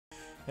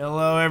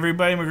Hello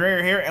everybody,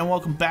 MacGhriogair here, and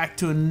welcome back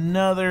to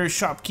another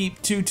Shoppe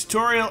Keep 2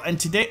 tutorial. And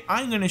today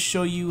I'm going to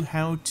show you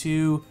how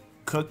to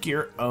cook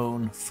your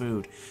own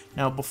food.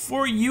 Now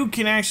before you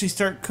can actually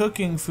start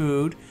cooking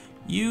food,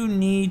 you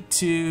need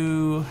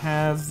to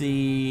have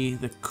the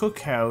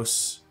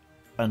cookhouse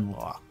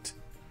unlocked.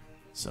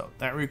 So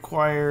that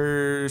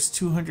requires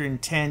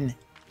 210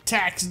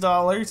 tax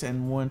dollars,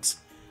 and once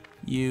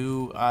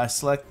you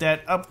select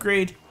that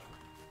upgrade,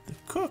 the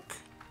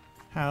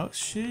cookhouse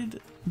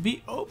should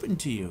be open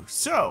to you.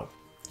 So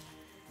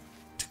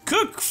to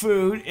cook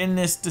food in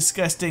this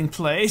disgusting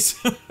place,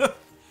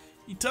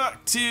 you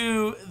talk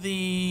to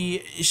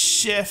the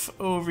chef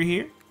over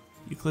here.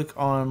 You click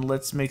on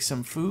let's make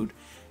some food,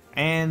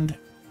 and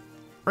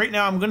right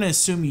now I'm gonna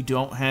assume you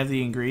don't have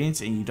the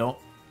ingredients and you don't.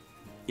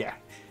 Yeah,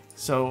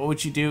 so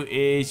what you do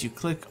is you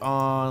click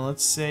on,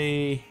 let's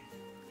say,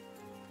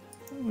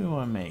 what do we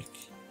want to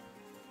make?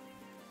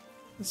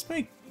 Let's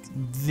make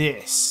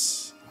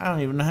this. I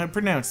don't even know how to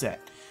pronounce that.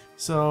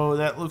 So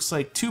that looks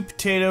like 2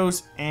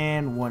 potatoes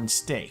and 1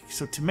 steak.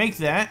 So to make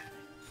that,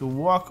 you can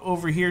walk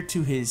over here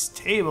to his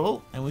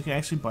table and we can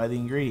actually buy the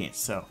ingredients.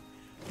 So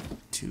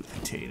 2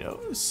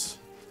 potatoes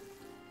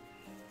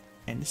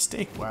and a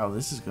steak. Wow,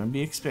 this is going to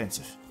be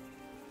expensive.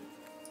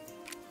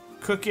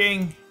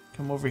 Cooking,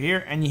 come over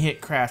here and you hit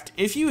craft.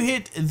 If you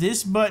hit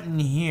this button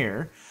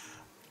here,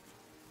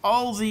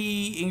 all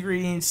the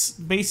ingredients,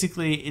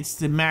 basically it's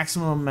the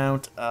maximum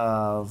amount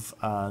of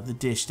the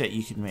dish that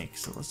you can make.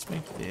 So let's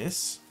make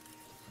this.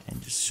 And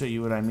just show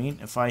you what I mean.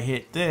 If I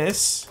hit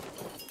this,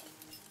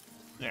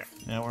 there.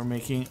 Now we're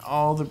making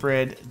all the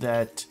bread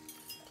that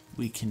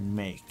we can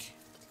make.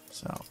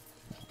 So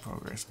the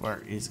progress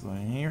bar is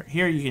going here.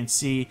 Here you can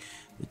see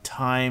the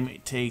time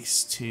it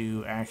takes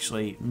to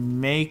actually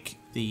make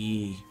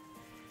the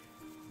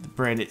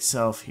bread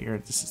itself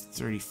here. This is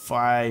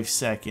 35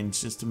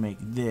 seconds just to make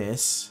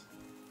this.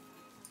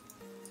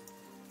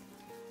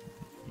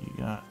 You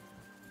got,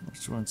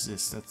 which one's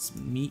this? That's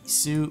meat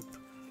soup,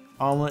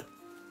 omelet,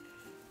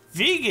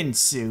 vegan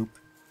soup.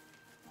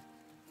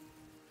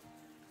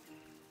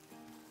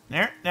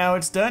 There, now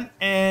it's done.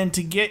 And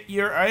to get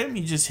your item,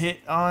 you just hit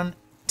on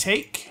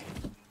take.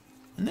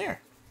 And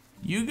there,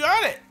 you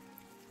got it.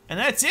 And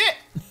that's it.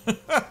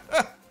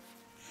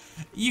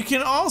 You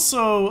can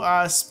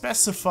also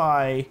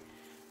specify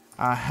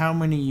how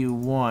many you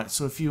want.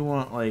 So if you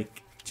want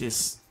like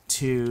just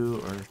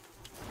 2 or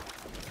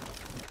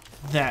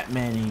that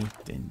many,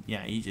 then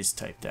yeah, you just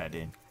type that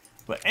in.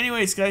 But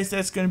anyways, guys,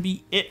 that's going to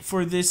be it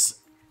for this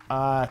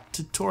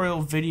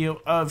tutorial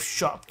video of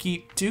Shoppe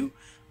Keep 2.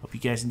 Hope you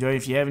guys enjoyed.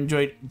 If you have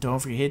enjoyed, don't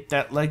forget to hit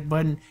that like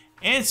button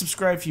and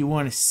subscribe if you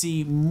want to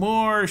see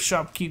more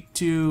Shoppe Keep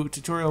 2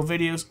 tutorial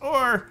videos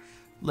or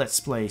Let's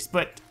Plays.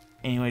 But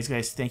anyways,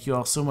 guys, thank you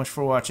all so much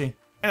for watching,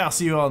 and I'll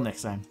see you all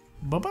next time.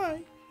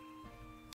 Bye-bye.